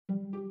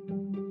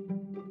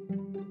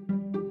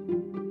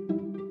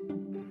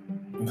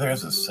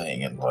There's a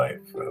saying in life,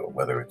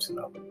 whether it's in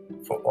a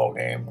football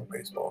game, a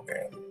baseball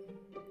game,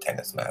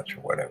 tennis match, or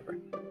whatever,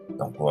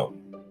 don't gloat.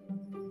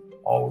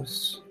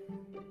 Always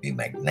be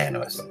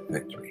magnanimous in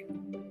victory,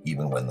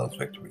 even when those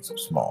victories are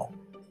small,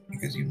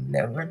 because you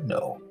never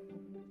know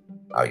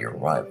how your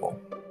rival,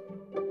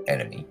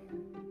 enemy,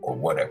 or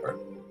whatever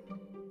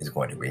is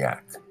going to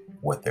react,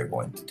 what they're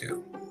going to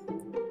do.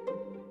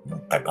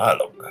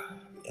 Tagalog,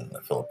 in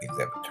the Philippines,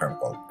 they have a term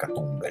called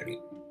katumberi,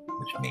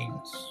 which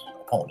means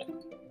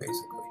opponent,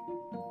 basically.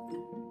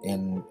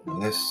 In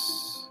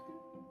this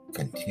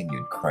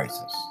continued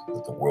crisis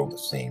that the world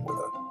is seeing with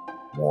a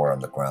war on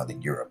the ground in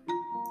Europe,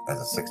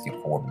 as a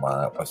 64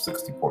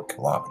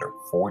 kilometer,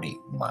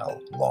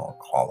 40-mile long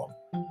column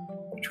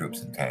of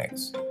troops and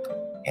tanks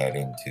head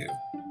into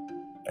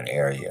an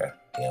area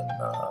in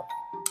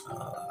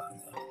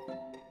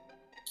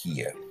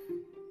Kiev,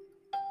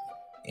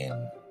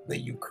 in the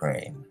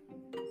Ukraine.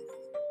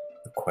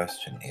 The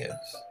question is,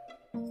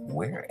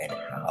 where and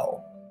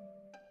how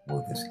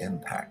will this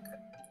impact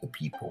the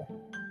people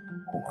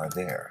who are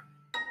there?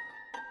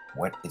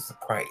 What is the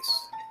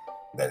price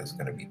that is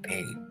going to be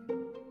paid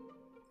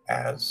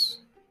as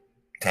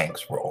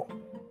tanks roll?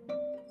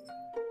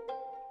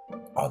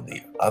 On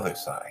the other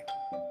side,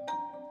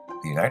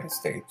 the United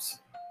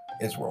States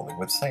is rolling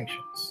with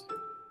sanctions.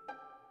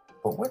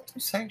 But what do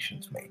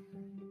sanctions mean?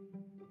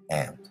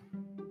 And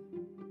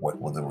what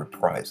will the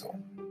reprisal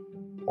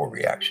or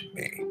reaction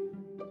be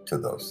to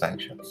those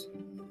sanctions,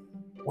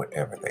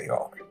 whatever they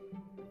are?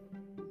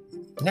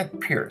 Ned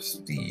Price,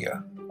 the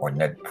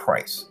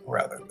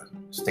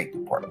State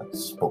Department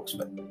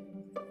spokesman,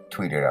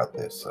 tweeted out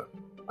this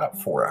about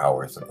 4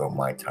 hours ago,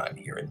 my time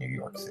here in New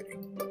York City.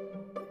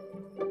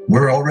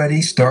 We're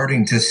already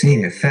starting to see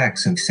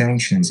effects of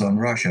sanctions on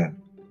Russia.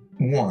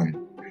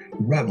 1.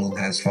 Ruble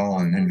has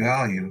fallen in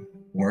value,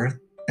 worth,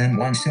 and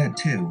 1 cent.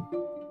 2.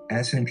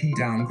 S&P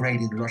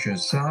downgraded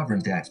Russia's sovereign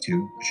debt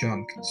to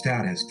junk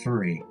status.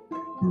 3.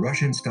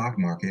 Russian stock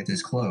market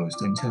is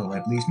closed until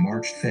at least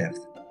March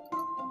 5th.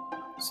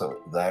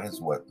 So that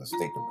is what the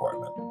State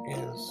Department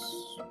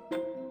is,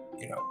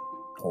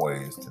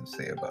 poised to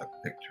say about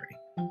victory.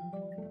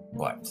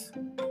 But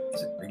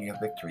is it really a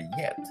victory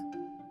yet?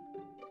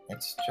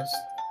 It's just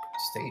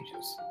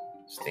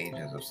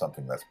stages of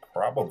something that's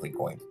probably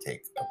going to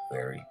take a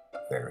very,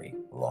 very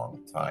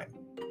long time.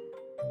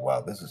 And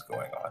while this is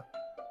going on,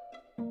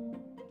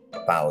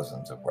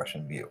 thousands of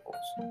Russian vehicles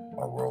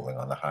are rolling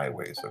on the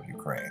highways of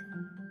Ukraine,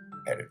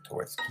 headed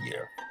towards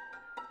Kiev,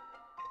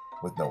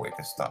 with no way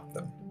to stop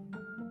them,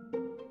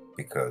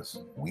 because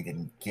we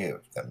didn't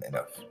give them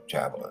enough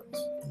javelins,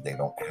 and they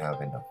don't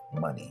have enough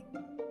money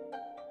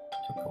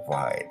to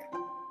provide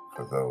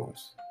for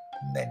those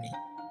many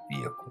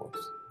vehicles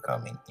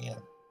coming in.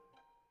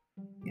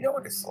 You know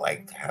what it's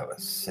like to have a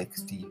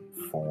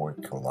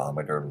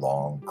 64-kilometer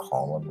long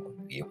column of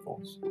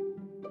vehicles?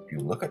 If you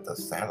look at the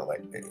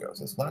satellite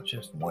videos, it's not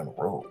just one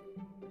road.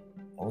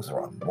 Those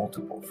are on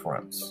multiple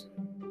fronts.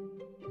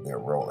 They're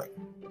rolling.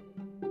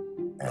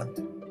 And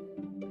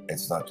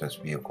it's not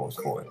just vehicles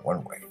going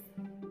one way,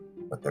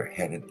 but they're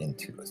headed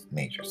into a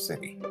major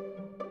city.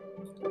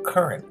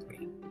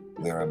 Currently,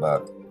 they're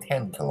about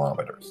 10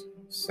 kilometers,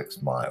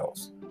 6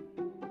 miles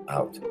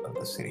out of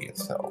the city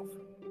itself.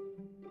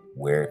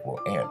 Where it will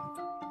end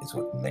is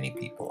what many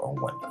people are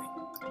wondering.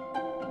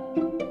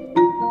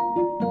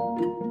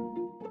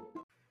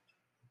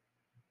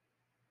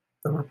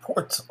 The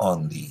reports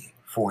on the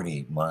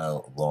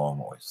 40-mile long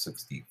or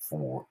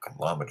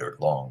 64-kilometer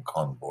long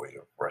convoy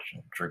of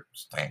Russian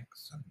troops,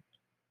 tanks, and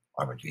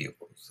armored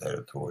vehicles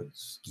headed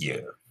towards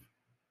Kiev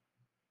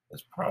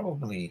is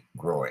probably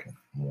growing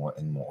more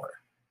and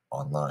more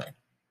online.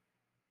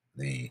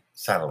 The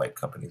satellite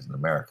company is an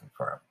American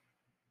firm,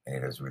 and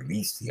it has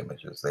released the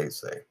images, they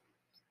say,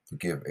 to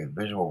give a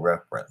visual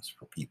reference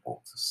for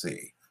people to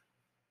see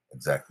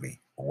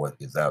exactly what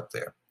is out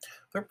there.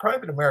 They're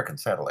private American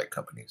satellite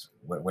companies.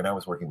 When I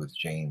was working with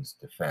Jane's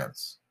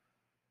Defense,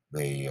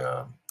 they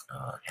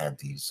had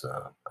these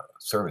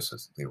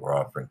services they were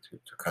offering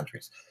to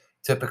countries.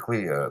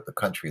 Typically, the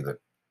country that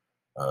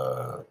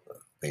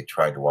they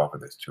tried to offer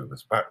this to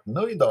was about $1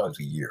 million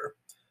a year.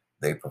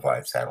 They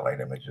provide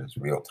satellite images,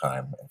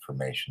 real-time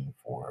information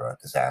for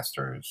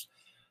disasters,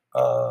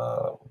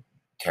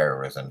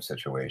 terrorism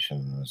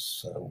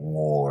situations,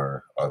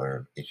 war,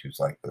 other issues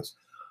like this,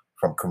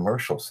 from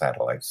commercial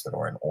satellites that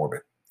are in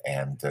orbit,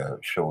 and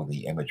show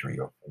the imagery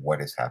of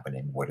what is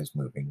happening, what is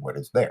moving, what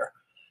is there.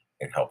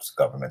 It helps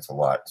governments a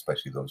lot,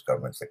 especially those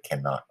governments that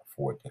cannot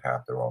afford to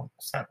have their own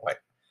satellite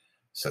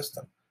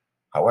system.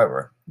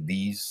 However,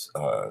 these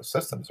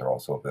systems are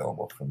also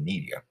available for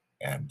media,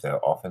 and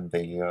often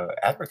they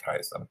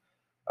advertise them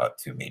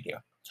to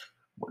media.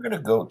 We're going to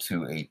go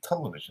to a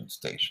television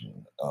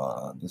station.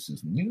 This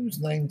is News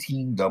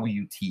 19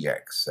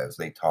 WTX, as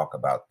they talk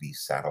about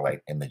these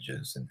satellite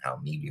images and how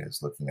media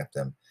is looking at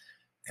them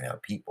and how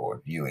people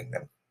are viewing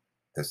them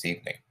this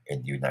evening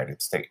in the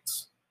United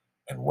States.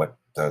 And what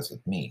does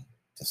it mean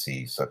to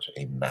see such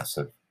a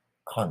massive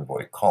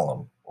convoy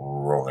column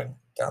rolling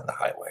down the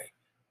highway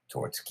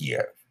towards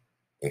Kiev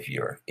if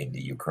you're in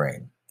the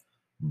Ukraine.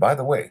 By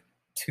the way,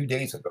 2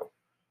 days ago,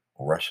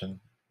 Russian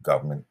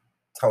government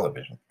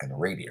television and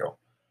radio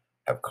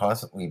have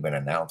constantly been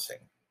announcing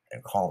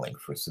and calling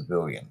for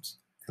civilians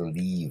to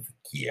leave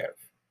Kiev.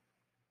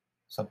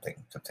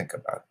 Something to think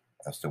about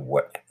as to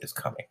what is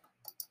coming.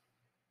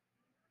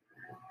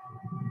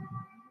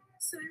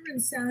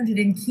 Sirens sounded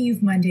in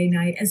Kyiv Monday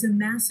night as a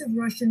massive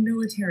Russian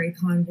military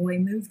convoy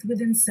moved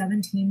within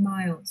 17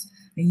 miles.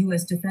 A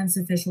U.S. defense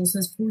official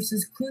says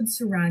forces could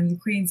surround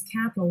Ukraine's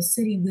capital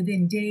city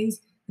within days,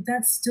 but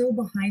that's still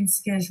behind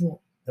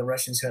schedule. The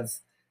Russians have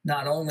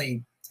not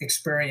only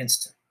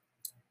experienced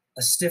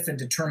a stiff and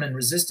determined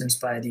resistance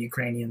by the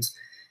Ukrainians,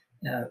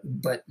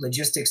 but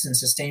logistics and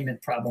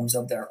sustainment problems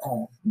of their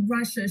own.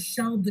 Russia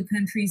shelled the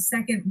country's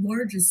second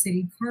largest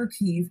city,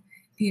 Kharkiv.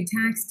 The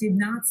attacks did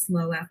not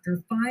slow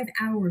after 5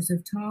 hours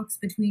of talks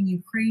between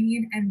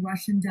Ukrainian and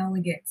Russian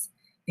delegates.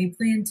 They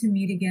plan to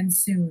meet again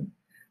soon.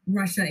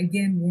 Russia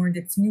again warned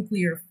its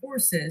nuclear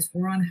forces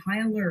were on high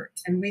alert.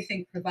 And we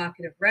think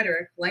provocative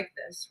rhetoric like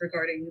this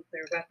regarding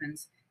nuclear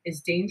weapons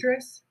is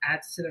dangerous,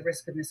 adds to the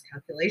risk of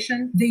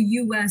miscalculation. The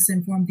U.S.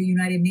 informed the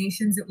United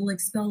Nations it will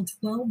expel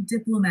 12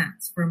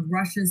 diplomats from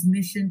Russia's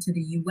mission to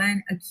the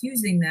UN,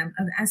 accusing them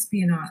of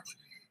espionage.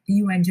 The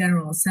UN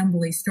General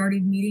Assembly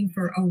started meeting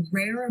for a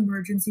rare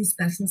emergency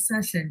special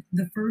session,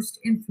 the first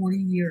in 40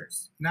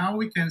 years. Now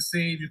we can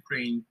save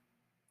Ukraine,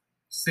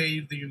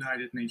 save the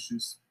United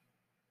Nations,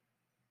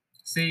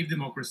 save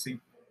democracy.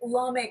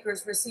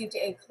 Lawmakers received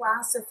a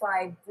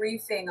classified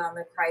briefing on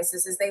the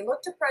crisis as they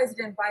look to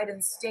President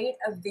Biden's State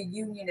of the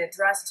Union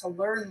address to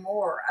learn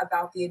more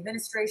about the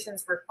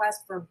administration's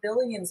request for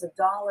billions of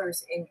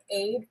dollars in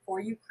aid for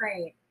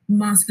Ukraine.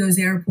 Moscow's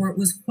airport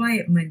was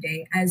quiet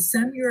Monday as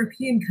some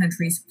European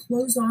countries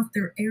close off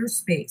their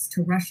airspace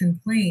to Russian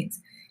planes,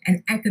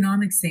 and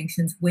economic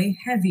sanctions weigh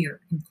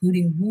heavier,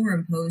 including war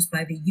imposed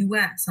by the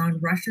U.S.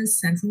 on Russia's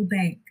central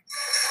bank.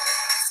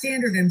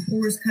 Standard &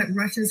 Poor's cut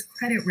Russia's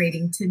credit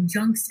rating to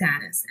junk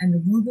status, and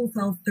the ruble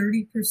fell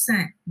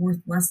 30%,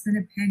 worth less than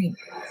a penny.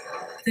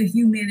 The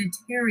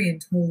humanitarian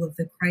toll of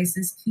the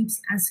crisis keeps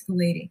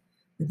escalating,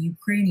 with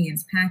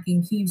Ukrainians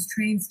packing Kyiv's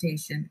train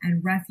station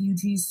and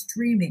refugees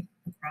streaming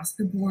across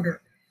the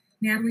border.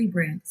 Natalie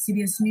Brandt,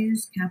 CBS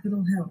News,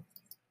 Capitol Hill.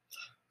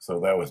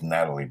 So that was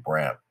Natalie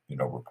Brandt,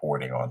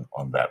 reporting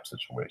on that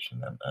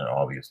situation. And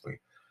obviously,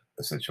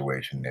 the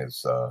situation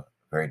is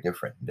very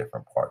different in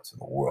different parts of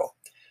the world.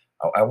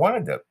 I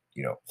wanted to,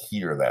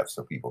 hear that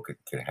so people could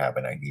have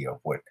an idea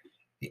of what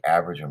the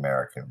average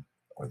American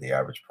or the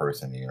average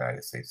person in the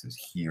United States is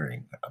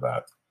hearing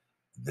about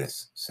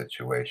this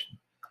situation.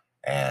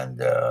 And,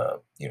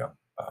 the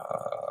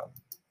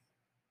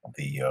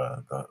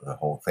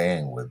whole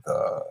thing with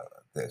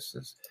this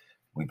is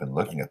we've been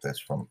looking at this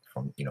from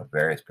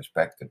various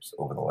perspectives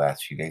over the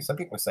last few days. Some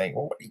people are saying,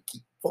 well, why do you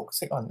keep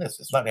focusing on this?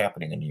 It's not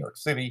happening in New York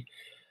City.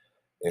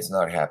 It's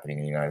not happening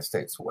in the United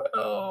States.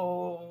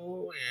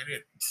 Well,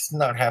 it's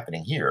not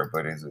happening here,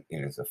 but it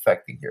is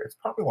affecting here. It's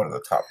probably one of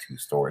the top two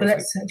stories. But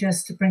let's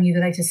just bring you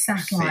the latest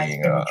satellite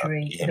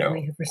imagery that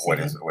we have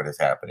received. What is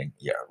happening?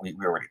 Yeah, we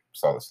already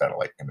saw the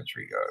satellite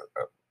imagery.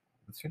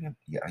 What's her name?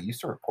 Yeah, I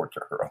used to report to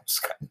her on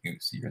Sky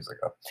News years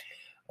ago.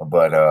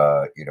 But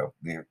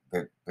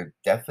there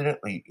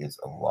definitely is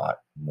a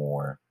lot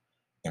more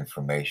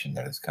information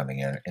that is coming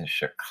in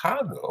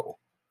Chicago.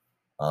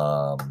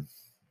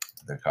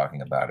 They're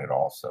talking about it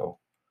also,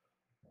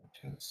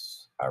 which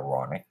is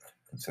ironic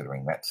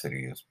considering that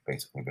city has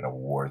basically been a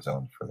war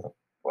zone for the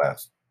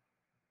last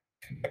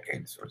 2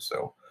 decades or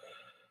so.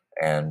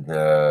 And,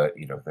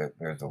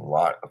 there's a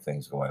lot of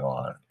things going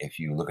on. If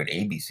you look at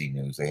ABC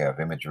News, they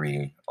have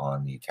imagery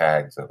on the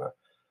tags of a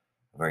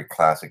very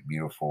classic,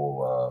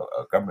 beautiful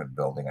government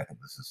building. I think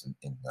this is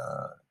in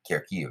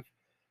Kharkiv,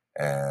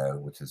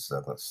 which is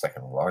the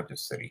second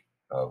largest city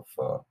of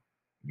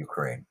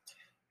Ukraine.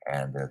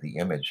 And the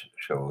image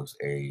shows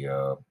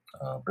a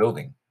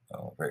building,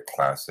 very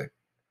classic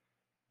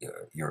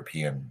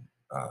European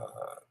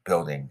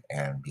building,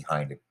 and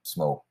behind it,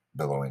 smoke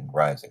billowing,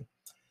 rising.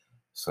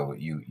 So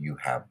you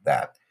have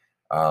that.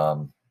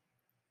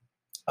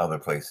 Other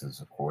places,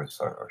 of course,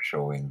 are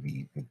showing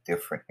the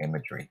different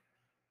imagery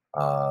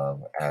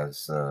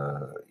as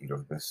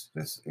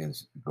this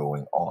is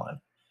going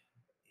on.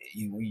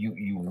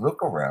 You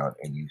look around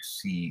and you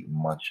see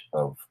much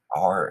of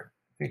our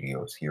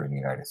videos here in the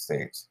United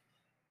States,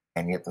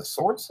 and yet the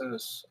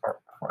sources are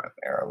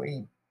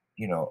primarily,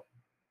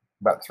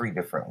 about 3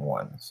 different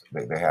ones.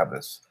 They have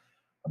this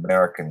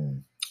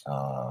American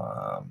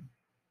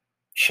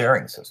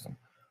sharing system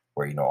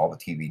where all the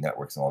TV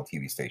networks and all the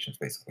TV stations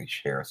basically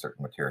share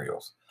certain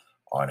materials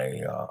on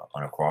a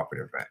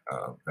cooperative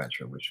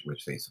venture, which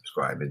they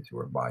subscribe into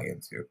or buy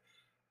into.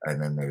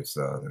 And then there's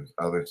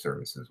other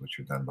services which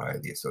are done by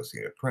the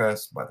Associated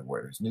Press, by the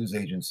Reuters News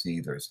Agency.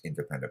 There's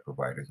independent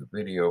providers of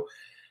video,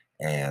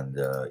 and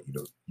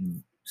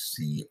you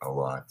see a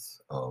lot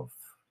of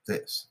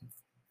this.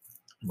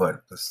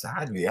 But the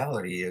sad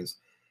reality is,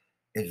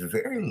 it's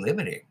very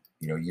limiting.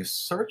 You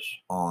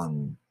search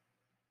on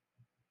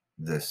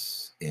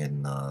this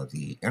in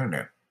the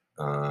internet,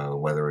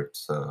 whether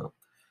it's the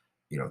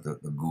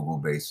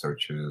Google-based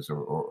searches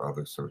or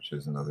other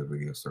searches and other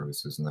video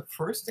services, and the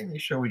first thing they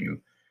show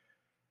you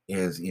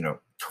is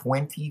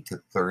 20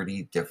 to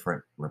 30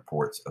 different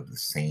reports of the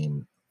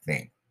same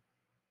thing,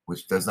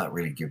 which does not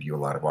really give you a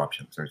lot of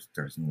options.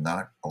 There's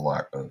not a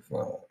lot of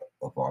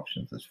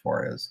options as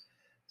far as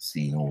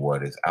seeing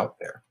what is out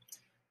there,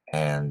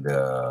 and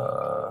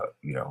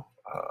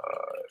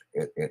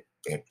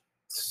it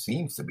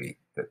seems to be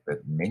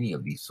that many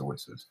of these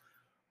sources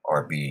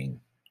are being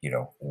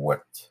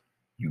what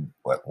you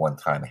at one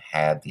time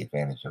had the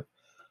advantage of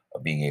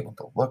being able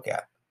to look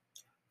at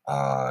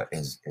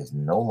is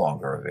no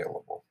longer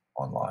available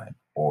online,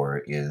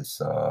 or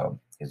is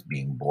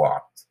being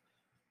blocked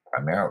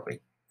primarily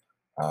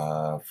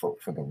for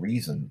the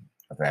reason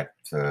that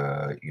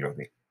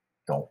they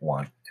don't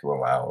want to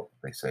allow,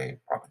 they say,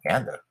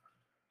 propaganda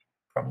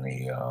from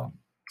the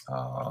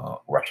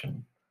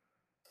Russian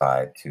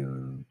side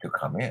to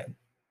come in.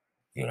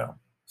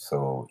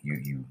 So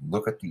you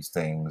look at these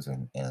things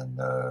and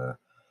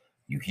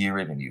you hear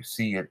it and you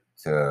see it.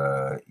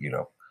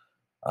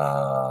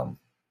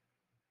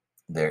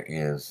 There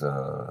is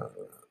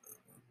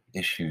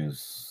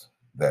issues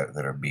that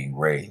are being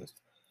raised,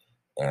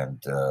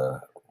 and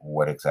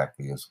what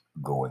exactly is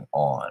going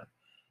on.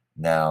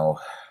 Now,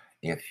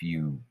 if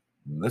you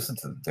listen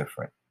to the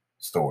different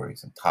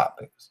stories and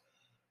topics,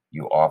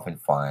 you often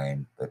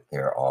find that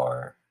there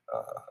are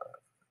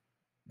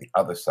the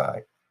other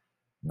side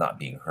not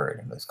being heard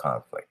in this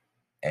conflict.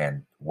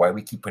 And why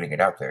we keep putting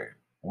it out there,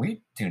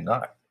 we do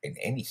not, in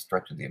any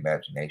stretch of the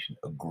imagination,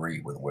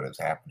 agree with what is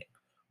happening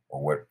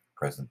or what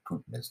President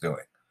Putin is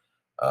doing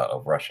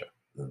of Russia.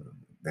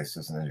 This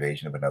is an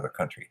invasion of another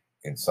country.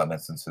 In some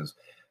instances,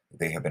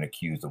 they have been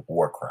accused of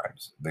war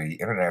crimes. The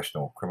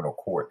International Criminal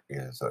Court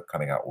is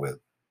coming out with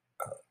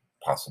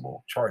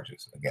possible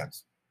charges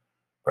against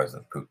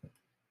President Putin,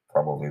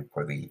 probably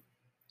for the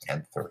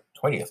 10th or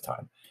 20th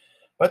time.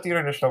 But the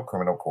International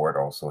Criminal Court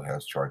also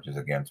has charges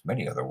against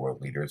many other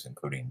world leaders,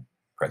 including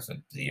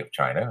President Xi of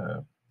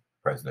China,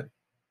 President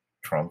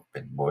Trump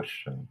and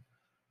Bush and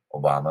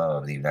Obama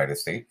of the United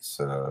States,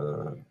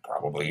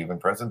 probably even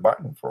President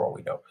Biden, for all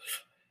we know.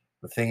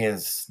 The thing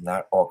is,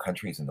 not all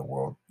countries in the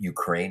world,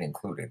 Ukraine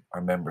included,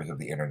 are members of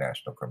the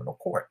International Criminal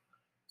Court.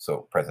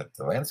 So President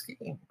Zelensky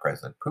and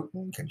President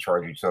Putin can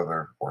charge each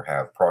other or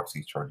have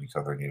proxies charge each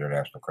other in the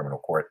International Criminal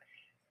Court.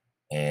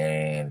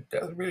 And it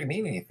doesn't really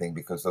mean anything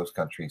because those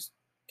countries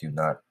do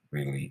not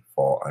really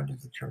fall under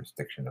the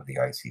jurisdiction of the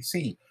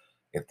ICC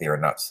if they are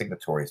not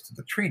signatories to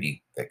the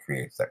treaty that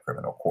creates that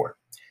criminal court.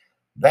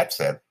 That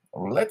said,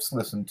 let's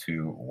listen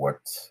to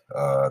what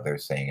they're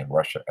saying in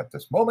Russia at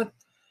this moment.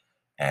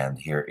 And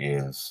here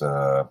is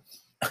a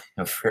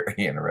very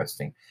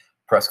interesting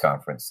press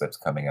conference that's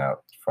coming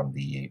out from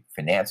the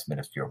Finance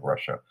Ministry of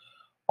Russia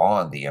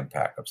on the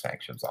impact of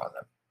sanctions on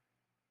them.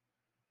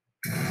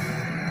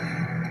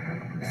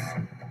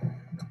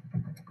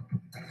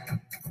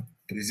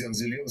 President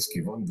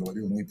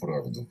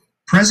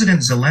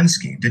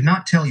Zelensky did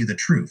not tell you the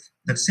truth,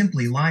 but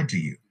simply lied to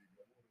you.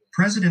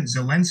 President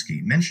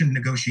Zelensky mentioned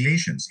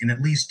negotiations in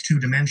at least two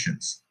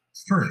dimensions.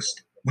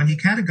 First, when he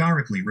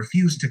categorically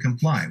refused to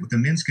comply with the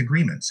Minsk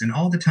agreements and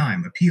all the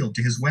time appealed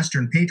to his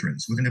Western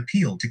patrons with an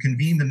appeal to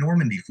convene the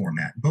Normandy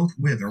format both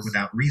with or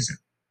without reason.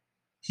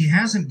 He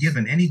hasn't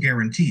given any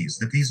guarantees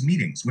that these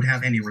meetings would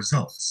have any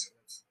results.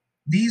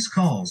 These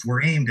calls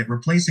were aimed at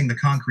replacing the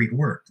concrete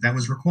work that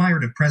was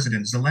required of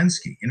President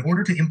Zelensky in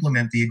order to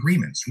implement the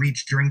agreements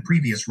reached during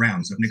previous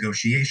rounds of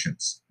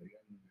negotiations.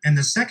 And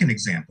the second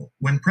example,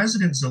 when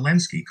President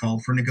Zelensky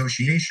called for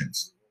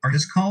negotiations, are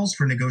his calls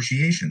for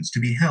negotiations to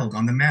be held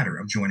on the matter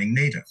of joining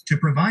NATO, to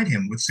provide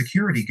him with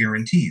security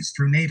guarantees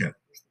through NATO.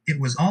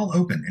 It was all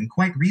open and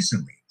quite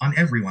recently on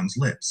everyone's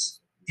lips.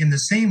 In the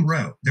same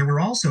row, there were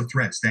also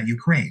threats that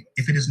Ukraine,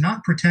 if it is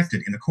not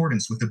protected in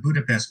accordance with the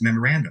Budapest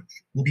Memorandum,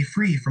 will be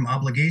free from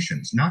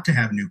obligations not to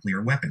have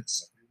nuclear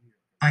weapons.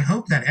 I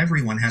hope that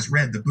everyone has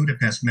read the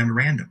Budapest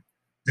Memorandum.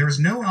 There is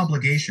no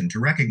obligation to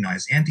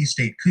recognize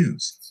anti-state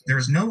coups. There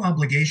is no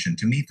obligation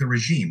to meet the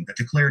regime that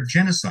declared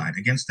genocide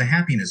against the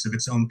happiness of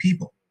its own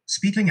people,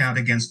 speaking out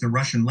against the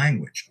Russian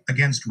language,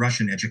 against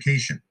Russian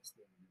education,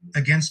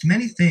 against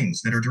many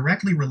things that are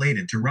directly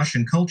related to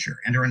Russian culture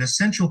and are an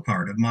essential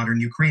part of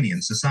modern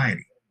Ukrainian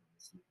society.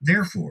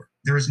 Therefore,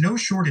 there is no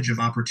shortage of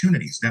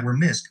opportunities that were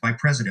missed by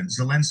President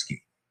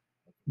Zelensky.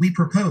 We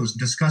proposed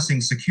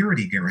discussing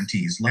security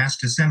guarantees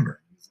last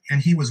December,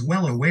 and he was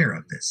well aware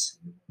of this.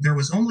 There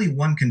was only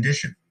one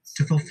condition: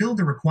 to fulfill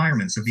the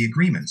requirements of the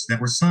agreements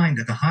that were signed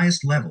at the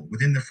highest level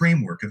within the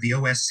framework of the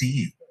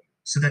OSCE,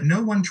 so that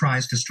no one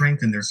tries to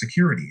strengthen their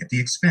security at the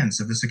expense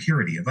of the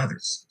security of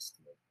others.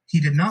 He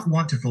did not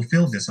want to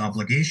fulfill this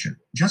obligation,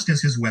 just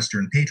as his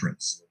Western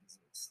patrons.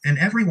 And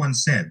everyone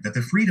said that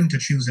the freedom to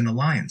choose an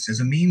alliance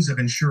as a means of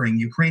ensuring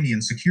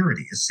Ukrainian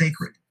security is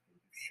sacred.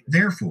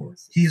 Therefore,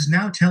 he is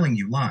now telling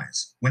you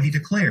lies when he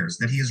declares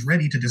that he is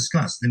ready to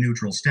discuss the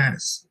neutral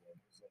status.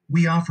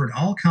 We offered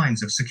all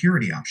kinds of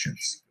security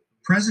options.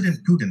 President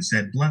Putin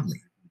said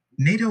bluntly,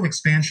 NATO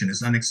expansion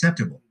is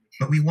unacceptable,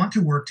 but we want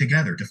to work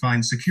together to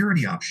find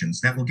security options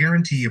that will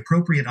guarantee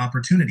appropriate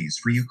opportunities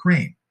for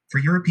Ukraine, for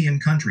European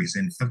countries,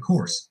 and, of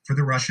course, for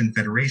the Russian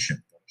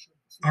Federation.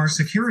 Our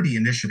security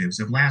initiatives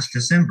of last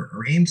December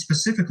are aimed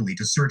specifically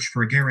to search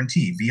for a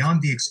guarantee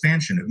beyond the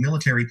expansion of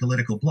military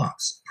political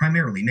blocs,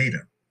 primarily NATO.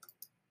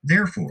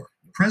 Therefore,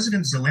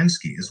 President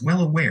Zelensky is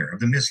well aware of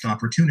the missed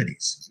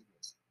opportunities.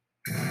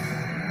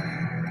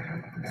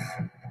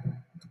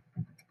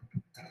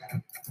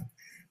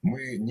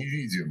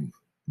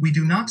 We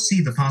do not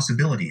see the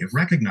possibility of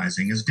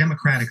recognizing as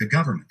democratic a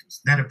government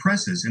that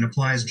oppresses and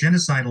applies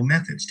genocidal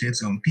methods to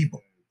its own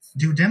people.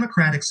 Do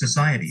democratic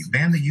societies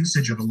ban the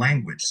usage of a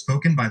language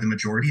spoken by the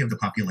majority of the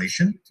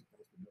population?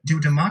 Do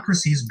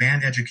democracies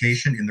ban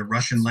education in the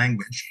Russian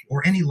language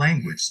or any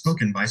language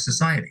spoken by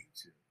society?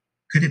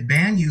 Could it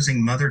ban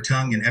using mother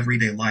tongue in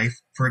everyday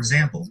life, for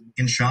example,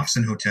 in shops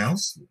and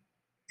hotels?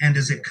 And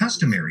is it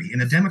customary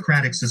in a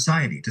democratic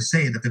society to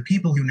say that the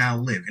people who now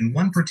live in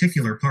one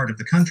particular part of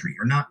the country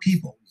are not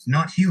people,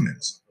 not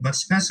humans, but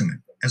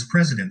specimen, as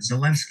President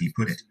Zelensky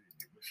put it?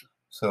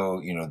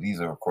 So, these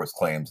are, of course,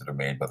 claims that are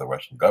made by the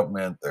Russian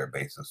government, their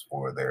basis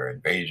for their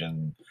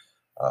invasion.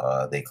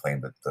 They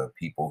claim that the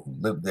people who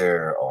live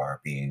there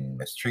are being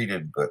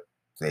mistreated, but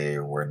they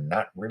were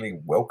not really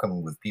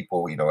welcomed with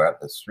people, out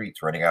the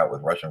streets running out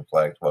with Russian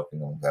flags,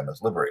 welcoming them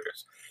as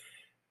liberators.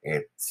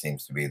 It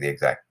seems to be the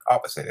exact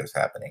opposite is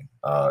happening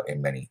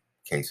in many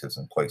cases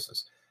and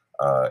places.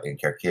 In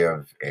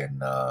Kharkiv,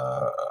 in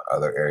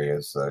other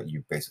areas,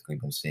 you've basically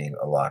been seeing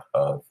a lot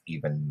of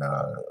even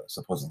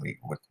supposedly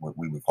what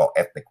we would call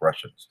ethnic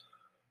Russians,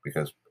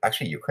 because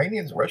actually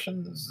Ukrainians,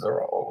 Russians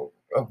are all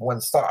of one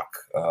stock.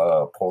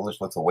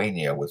 Polish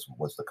Lithuania was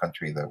the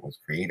country that was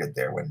created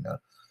there when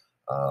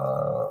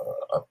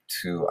up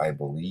to, I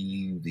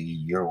believe, the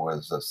year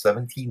was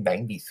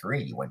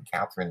 1793 when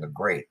Catherine the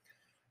Great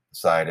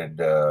decided,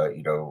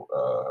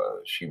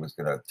 she was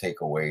going to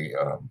take away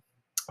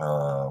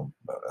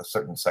a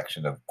certain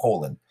section of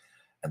Poland,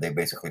 and they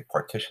basically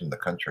partitioned the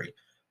country,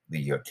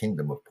 the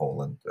Kingdom of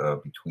Poland,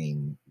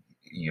 between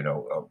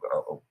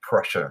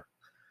Prussia,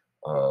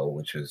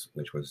 which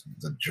was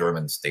the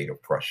German state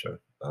of Prussia,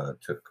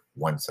 took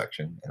one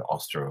section, and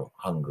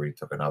Austro-Hungary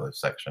took another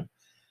section,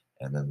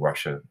 and then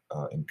Russia,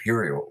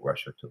 Imperial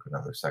Russia, took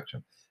another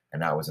section,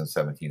 and that was in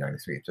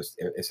 1793. It just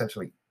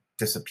essentially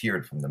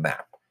disappeared from the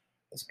map,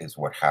 is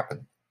what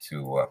happened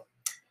to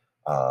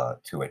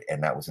it,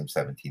 and that was in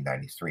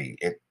 1793.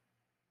 It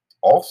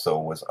also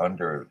was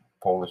under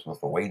Polish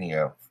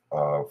Lithuania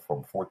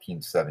from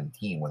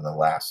 1417, when the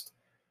last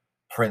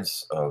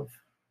prince of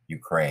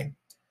Ukraine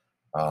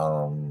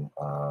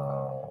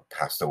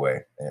passed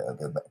away.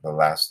 The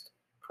last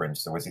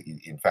prince,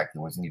 in fact, it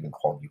wasn't even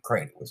called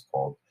Ukraine; it was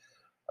called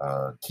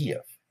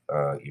Kiev.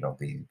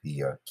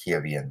 The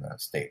Kievian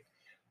state.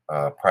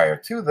 Prior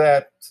to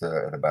that,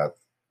 at about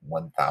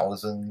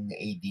 1000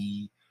 AD,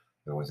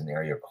 there was an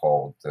area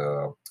called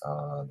the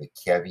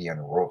Kievian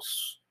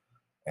Rus,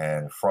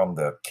 and from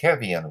the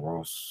Kievian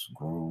Rus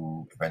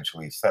grew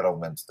eventually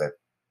settlements that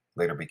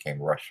later became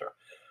Russia.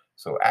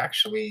 So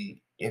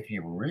actually, if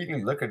you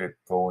really look at it,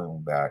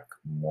 going back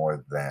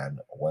more than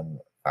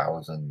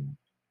 1000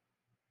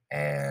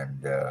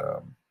 and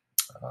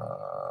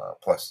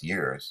plus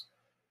years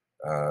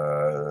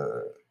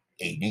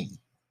AD,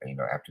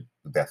 after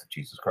the death of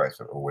Jesus Christ,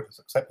 or what is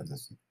accepted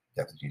as the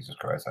death of Jesus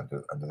Christ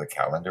under the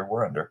calendar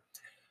we're under.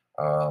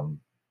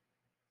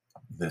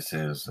 This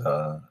is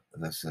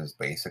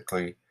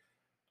basically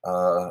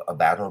a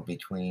battle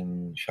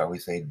between, shall we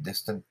say,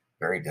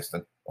 very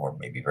distant, or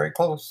maybe very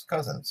close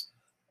cousins.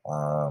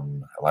 A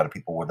lot of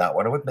people would not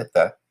want to admit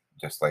that,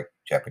 just like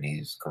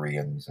Japanese,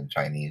 Koreans, and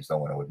Chinese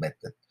don't want to admit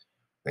that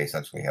they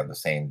essentially have the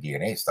same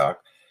DNA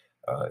stock.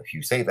 If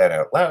you say that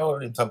out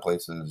loud, in some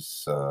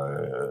places,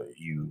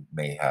 you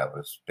may have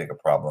as big a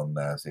problem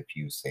as if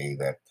you say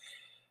that,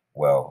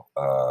 well,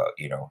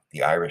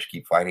 the Irish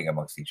keep fighting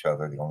amongst each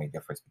other. The only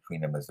difference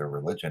between them is their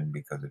religion,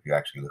 because if you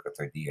actually look at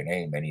their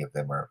DNA, many of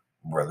them are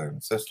brother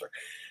and sister.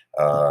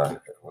 But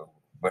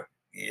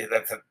yeah,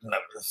 that's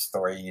another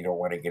story you don't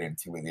want to get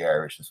into with the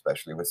Irish,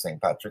 especially with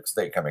St. Patrick's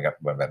Day coming up.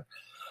 But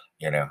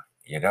you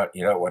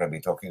don't want to be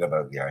talking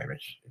about the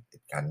Irish.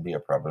 It can be a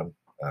problem.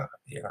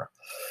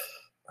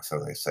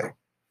 So they say.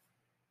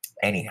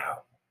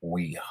 Anyhow,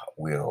 we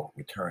will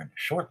return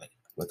shortly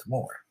with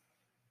more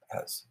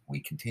as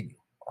we continue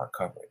our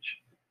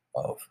coverage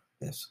of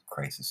this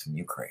crisis in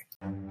Ukraine.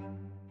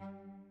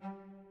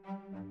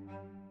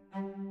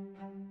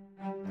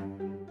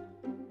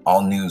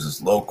 All news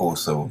is local,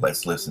 so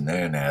let's listen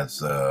in as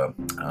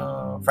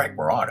Frank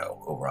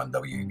Morano over on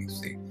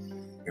WABC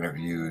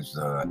interviews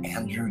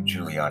Andrew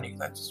Giuliani.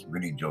 That's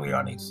Rudy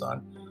Giuliani's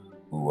son,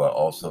 who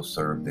also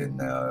served in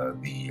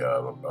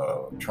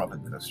the Trump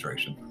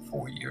administration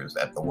for 4 years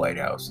at the White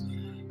House,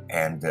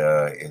 and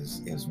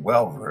is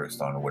well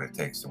versed on what it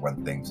takes to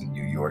run things in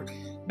New York,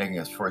 making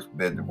his first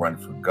bid to run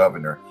for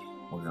governor.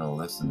 We're going to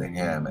listen to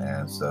him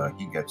as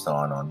he gets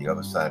on the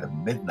other side of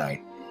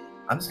midnight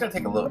I'm just going to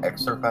take a little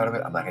excerpt out of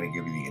it. I'm not going to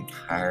give you the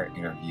entire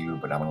interview,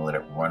 but I'm going to let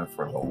it run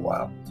for a little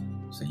while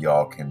so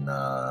y'all can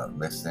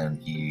listen,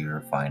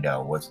 hear, find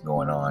out what's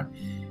going on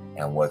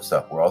and what's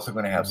up. We're also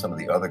going to have some of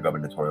the other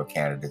gubernatorial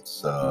candidates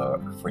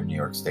for New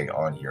York State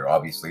on here.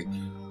 Obviously,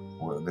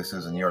 this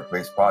is a New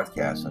York-based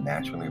podcast, so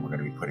naturally we're going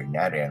to be putting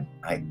that in.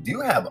 I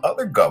do have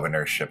other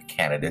governorship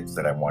candidates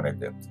that I wanted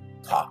to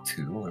talk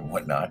to and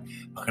whatnot,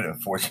 but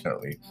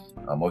unfortunately,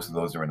 most of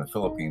those are in the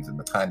Philippines, and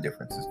the time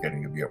difference is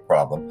getting to be a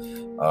problem.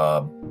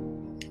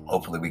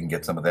 Hopefully, we can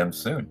get some of them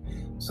soon.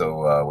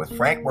 So, with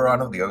Frank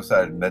Morano, the other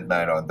side of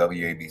midnight on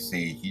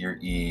WABC, here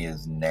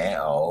is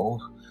now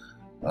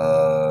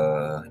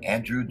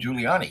Andrew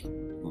Giuliani,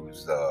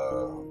 who's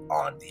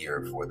on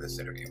here for this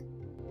interview.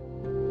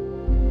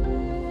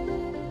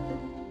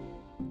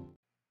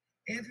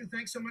 Andrew,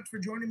 thanks so much for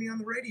joining me on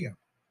the radio.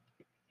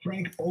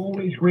 Frank,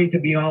 always great to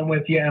be on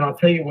with you. And I'll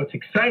tell you what's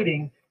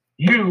exciting.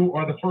 You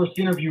are the first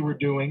interview we're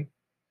doing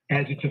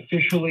as it's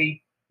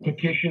officially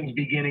petitions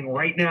beginning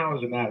right now,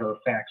 as a matter of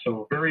fact.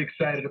 So very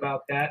excited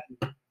about that.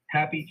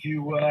 Happy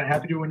to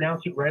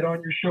announce it right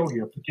on your show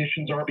here.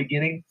 Petitions are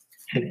beginning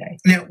today.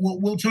 Now,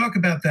 we'll talk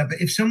about that. But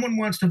if someone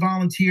wants to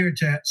volunteer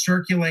to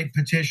circulate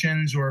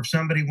petitions, or if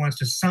somebody wants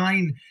to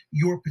sign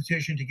your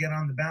petition to get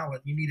on the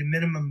ballot, you need a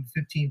minimum of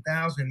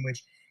 15,000,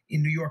 which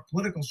in New York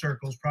political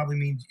circles probably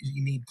means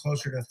you need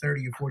closer to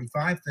 30 or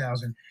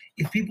 45,000.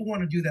 If people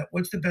want to do that,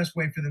 what's the best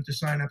way for them to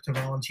sign up to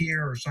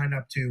volunteer or sign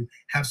up to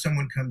have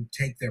someone come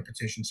take their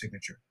petition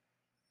signature?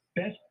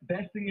 Best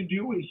thing to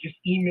do is just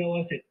email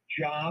us at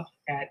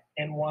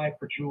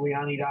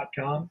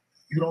jobs@nyforgiuliani.com.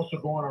 You can also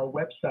go on our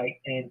website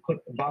and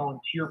click the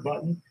volunteer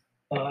button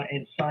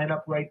and sign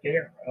up right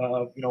there.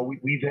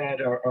 We've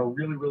had a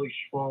really, really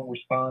strong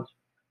response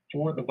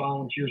for the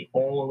volunteers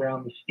all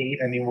around the state.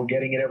 I mean, we're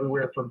getting it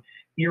everywhere from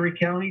Erie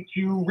County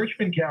to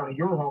Richmond County,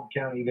 your home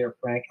county there,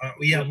 Frank.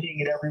 Yeah. We're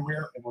seeing it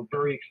everywhere, and we're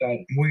very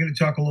excited. We're going to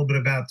talk a little bit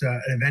about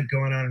an event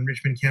going on in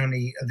Richmond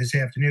County this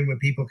afternoon where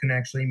people can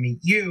actually meet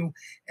you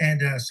and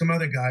some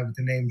other guy with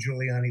the name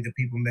Giuliani that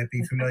people might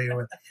be familiar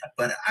with.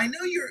 But I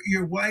know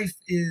your wife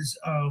is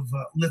of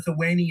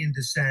Lithuanian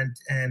descent,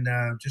 and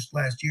just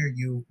last year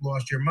you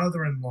lost your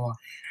mother-in-law.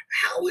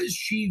 How is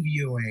she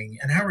viewing,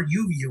 and how are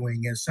you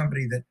viewing, as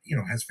somebody that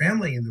has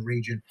family in the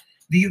region,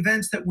 the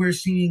events that we're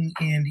seeing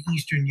in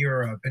Eastern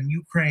Europe and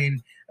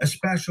Ukraine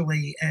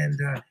especially, and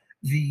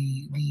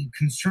the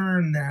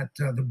concern that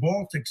the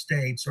Baltic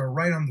states are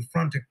right on the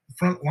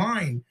front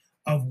line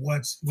of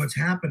what's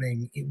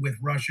happening with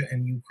Russia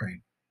and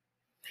Ukraine?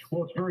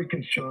 Well, it's very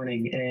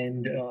concerning,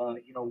 and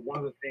one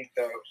of the things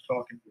that I was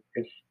talking with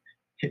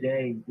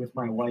today with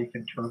my wife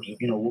in terms of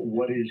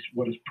what is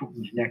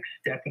Putin's next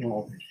step in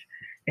all this,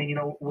 and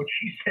what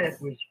she said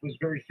was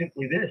very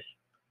simply this.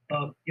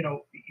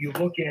 You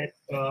look at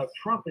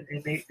Trump,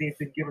 and they've been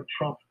giving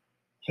Trump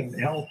some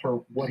hell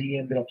for what he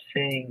ended up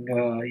saying,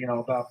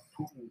 about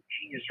Putin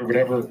genius or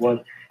whatever it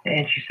was.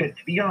 And she said,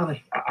 to be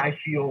honest, I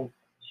felt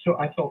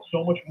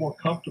so much more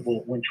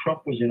comfortable when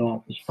Trump was in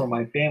office for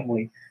my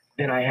family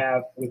than I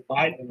have with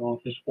Biden in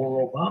office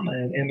or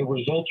Obama. And the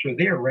results are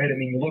there, right? I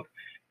mean, you look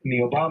in the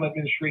Obama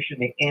administration,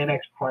 they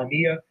annexed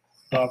Crimea.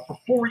 For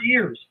 4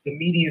 years, the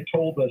media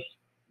told us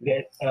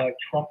that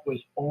Trump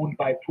was owned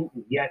by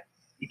Putin, yet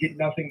he did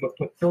nothing but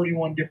put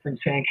 31 different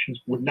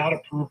sanctions, would not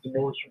approve the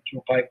Nord Stream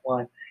 2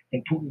 pipeline,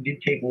 and Putin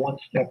didn't take one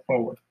step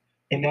forward.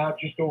 And now,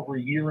 just over a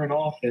year in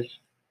office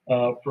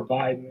for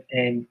Biden,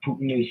 and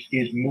Putin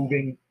is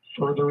moving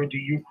further into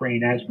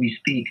Ukraine as we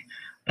speak.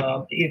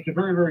 It's a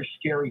very, very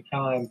scary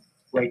time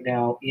right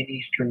now in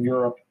Eastern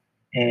Europe,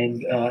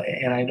 and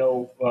I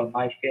know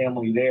my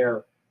family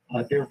there,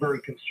 they're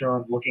very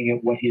concerned looking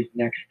at what his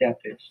next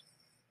step is.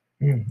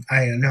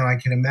 I know, I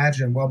can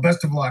imagine. Well,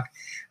 best of luck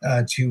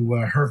to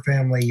her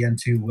family and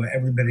to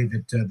everybody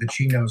that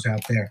she knows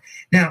out there.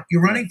 Now,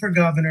 you're running for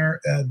governor.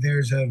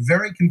 There's a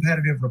very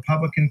competitive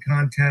Republican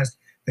contest.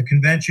 The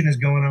convention is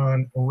going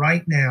on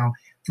right now.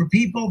 For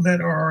people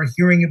that are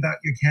hearing about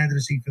your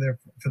candidacy for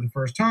the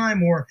first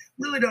time, or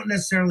really don't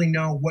necessarily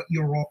know what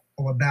you're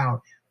all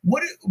about,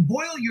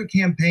 boil your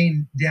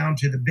campaign down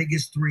to the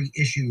biggest three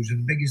issues or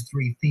the biggest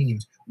three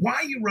themes. Why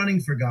are you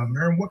running for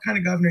governor, and what kind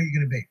of governor are you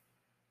going to be?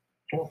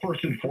 Well,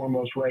 first and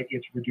foremost, right,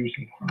 it's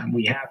reducing crime.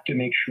 We have to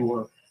make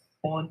sure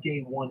on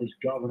day one as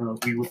governor,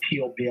 we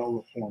repeal bail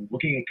reform.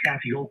 Looking at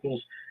Kathy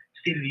Hochul's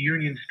State of the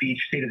Union speech,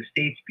 State of the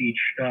State speech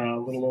a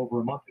little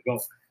over a month ago,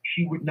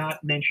 she would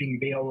not mention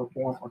bail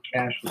reform or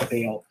cashless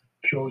bail.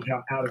 Shows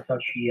how out of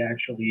touch she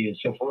actually is.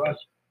 So for us,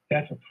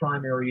 that's a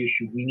primary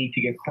issue. We need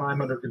to get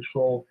crime under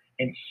control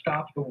and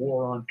stop the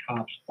war on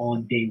cops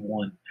on day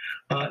one.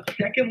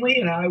 Secondly,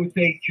 and I would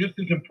say just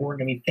as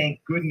important, I mean, thank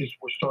goodness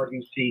we're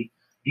starting to see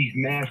these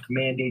mask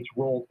mandates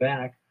rolled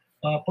back.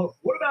 But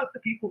what about the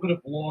people that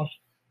have lost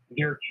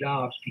their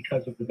jobs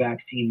because of the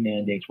vaccine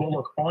mandates? Well,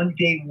 look, on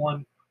day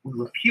one, we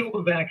repeal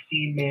the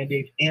vaccine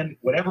mandates, and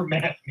whatever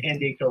mask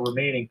mandates are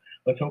remaining,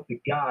 let's hope to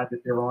God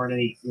that there aren't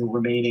any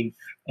remaining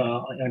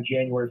on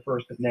January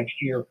 1st of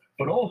next year.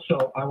 But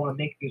also, I want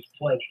to make this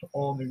pledge to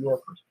all New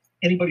Yorkers.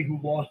 anybody who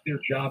lost their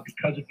job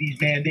because of these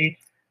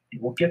mandates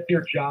will get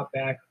their job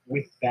back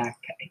with back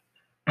pay.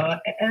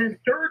 And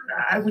third,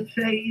 I would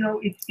say,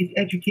 it's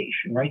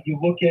education, right? You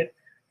look at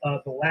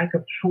the lack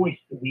of choice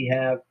that we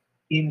have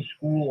in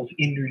schools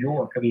in New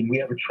York. I mean, we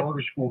have a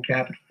charter school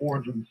cap at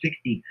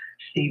 460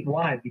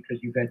 statewide because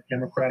you've had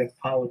Democratic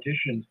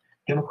politicians,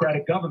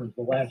 Democratic governors,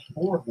 the last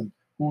 4 of them,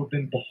 who have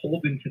been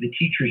beholden to the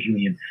teachers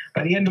union.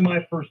 By the end of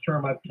my first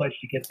term, I've pledged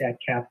to get that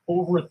cap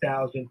over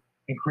 1,000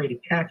 and create a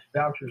tax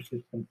voucher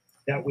system.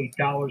 That way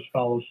dollars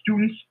follow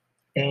students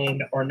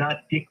and are not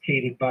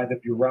dictated by the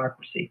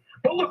bureaucracy.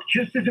 But look,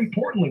 just as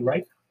importantly,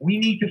 right, we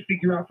need to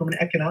figure out from an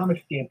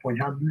economic standpoint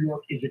how New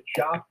York is a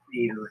job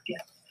creator again.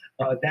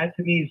 That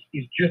to me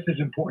is just as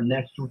important.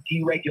 That's through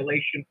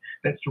deregulation.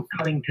 That's through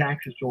cutting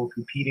taxes, so we're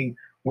competing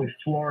with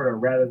Florida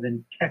rather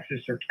than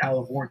Texas or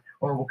California,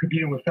 or we're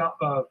competing with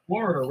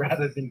Florida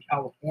rather than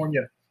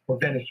California or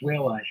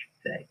Venezuela, I should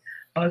say.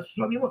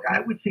 So, I mean, look, I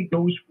would say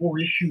those 4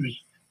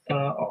 issues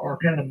are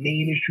kind of the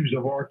main issues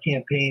of our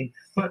campaign.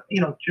 But,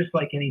 just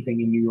like anything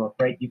in New York,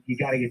 right, you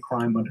got to get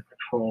crime under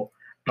control.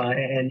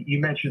 And you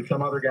mentioned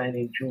some other guy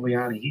named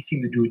Giuliani. He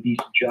seemed to do a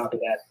decent job of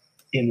that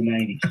in the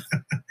 90s.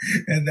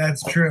 And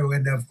that's true.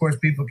 And of course,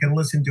 people can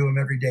listen to him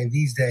every day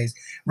these days,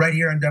 right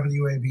here on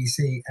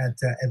WABC at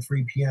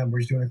 3 p.m.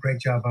 We're doing a great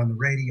job on the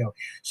radio.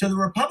 So the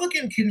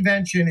Republican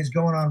convention is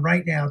going on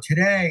right now.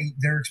 Today,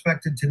 they're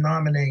expected to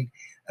nominate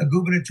a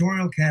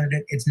gubernatorial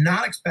candidate. It's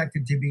not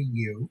expected to be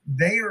you.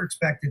 They are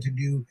expected to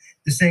do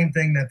the same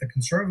thing that the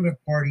Conservative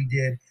Party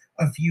did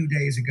a few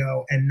days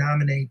ago and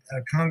nominate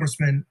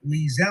Congressman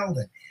Lee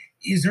Zeldin.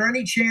 Is there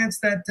any chance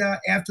that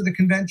after the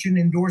convention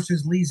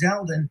endorses Lee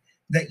Zeldin,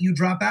 that you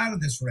drop out of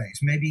this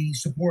race, maybe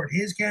support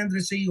his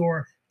candidacy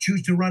or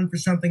choose to run for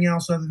something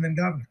else other than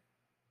governor?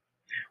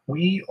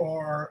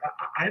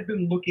 I've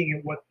been looking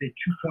at what the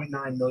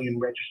 2.9 million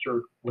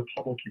registered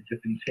Republicans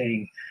have been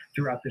saying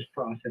throughout this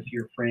process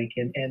here, Frank.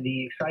 And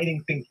the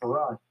exciting thing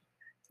for us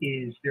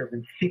is there have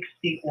been 6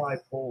 statewide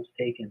polls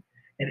taken,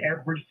 and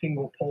every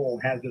single poll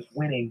has us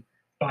winning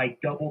by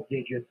double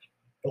digits.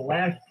 The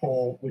last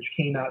poll, which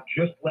came out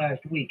just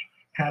last week,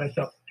 had us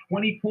up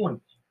 20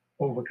 points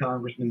over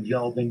Congressman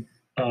Zeldin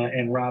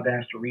and Rob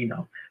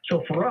Astorino.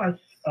 So for us,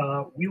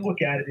 we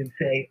look at it and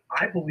say,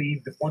 I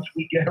believe that once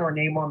we get our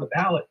name on the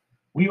ballot,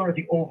 we are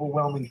the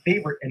overwhelming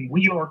favorite, and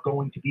we are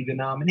going to be the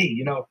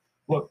nominee.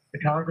 Look, the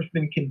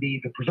congressman can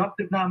be the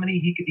presumptive nominee.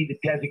 He could be the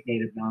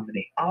designated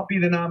nominee. I'll be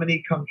the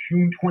nominee come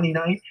June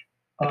 29th.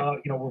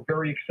 We're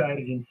very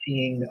excited in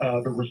seeing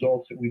the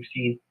results that we've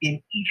seen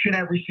in each and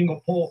every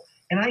single poll.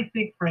 And I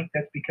think, Frank,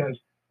 that's because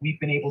we've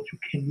been able to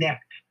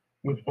connect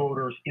with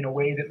voters in a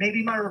way that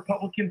maybe my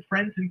Republican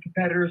friends and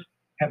competitors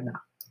have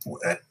not.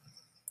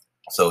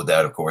 So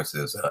that, of course,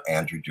 is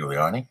Andrew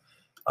Giuliani.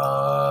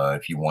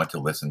 If you want to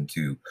listen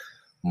to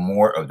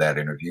more of that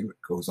interview, it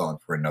goes on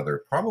for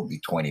another probably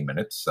 20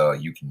 minutes.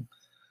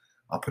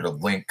 I'll put a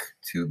link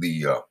to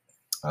the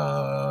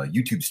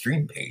YouTube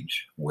stream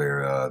page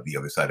where The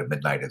Other Side of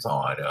Midnight is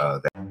on.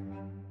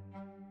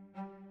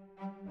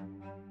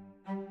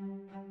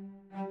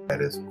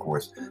 That is, of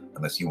course,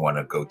 unless you want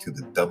to go to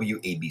the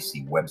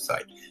WABC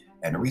website.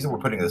 And the reason we're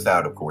putting this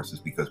out, of course, is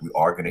because we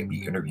are going to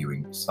be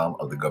interviewing some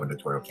of the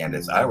gubernatorial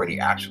candidates. I already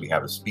actually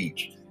have a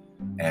speech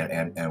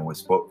and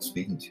was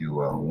speaking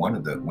to one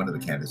of the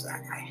candidates.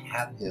 I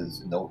have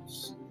his note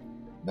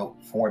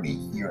for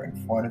me here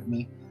in front of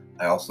me.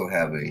 I also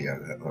have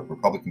a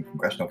Republican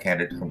congressional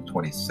candidate from the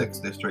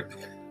 26th district.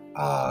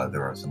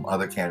 There are some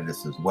other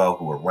candidates as well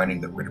who are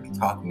running that we're going to be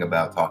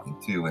talking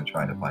to, and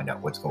trying to find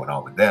out what's going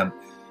on with them.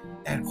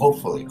 And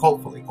hopefully,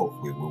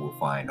 we will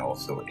find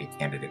also a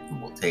candidate who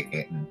will take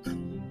it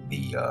in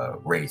the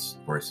race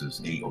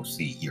versus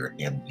AOC here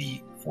in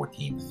the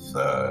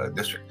 14th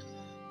district,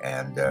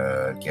 and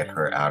get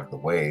her out of the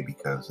way,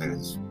 because it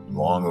is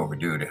long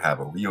overdue to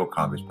have a real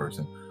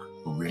congressperson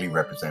who really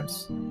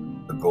represents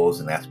the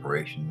goals and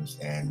aspirations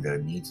and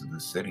needs of the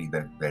city,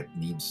 that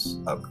needs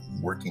a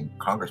working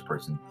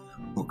congressperson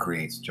who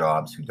creates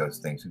jobs, who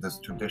does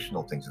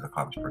traditional things that a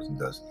congressperson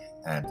does,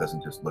 and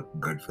doesn't just look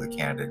good for the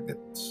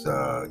candidate's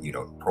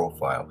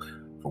profile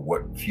for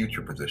what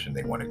future position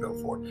they want to go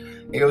for.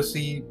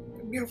 AOC,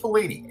 beautiful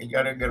lady, you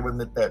gotta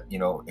admit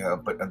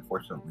that, but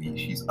unfortunately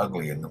she's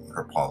ugly in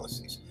her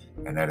policies,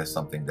 and that is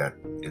something that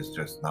is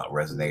just not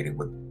resonating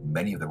with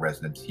many of the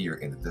residents here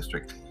in the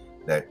district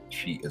that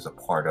she is a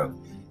part of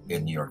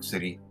in New York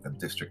City, a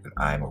district that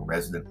I am a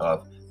resident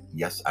of.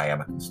 Yes, I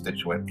am a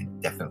constituent,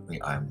 and definitely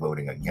I am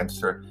voting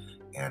against her.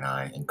 And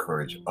I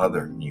encourage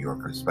other New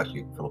Yorkers,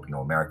 especially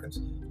Filipino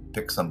Americans,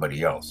 pick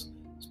somebody else,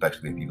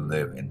 especially if you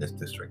live in this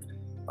district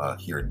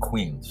here in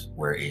Queens,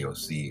 where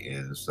AOC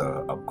is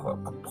a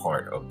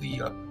part of the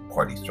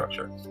party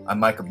structure. I'm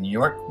Mike of New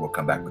York. We'll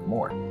come back with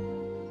more.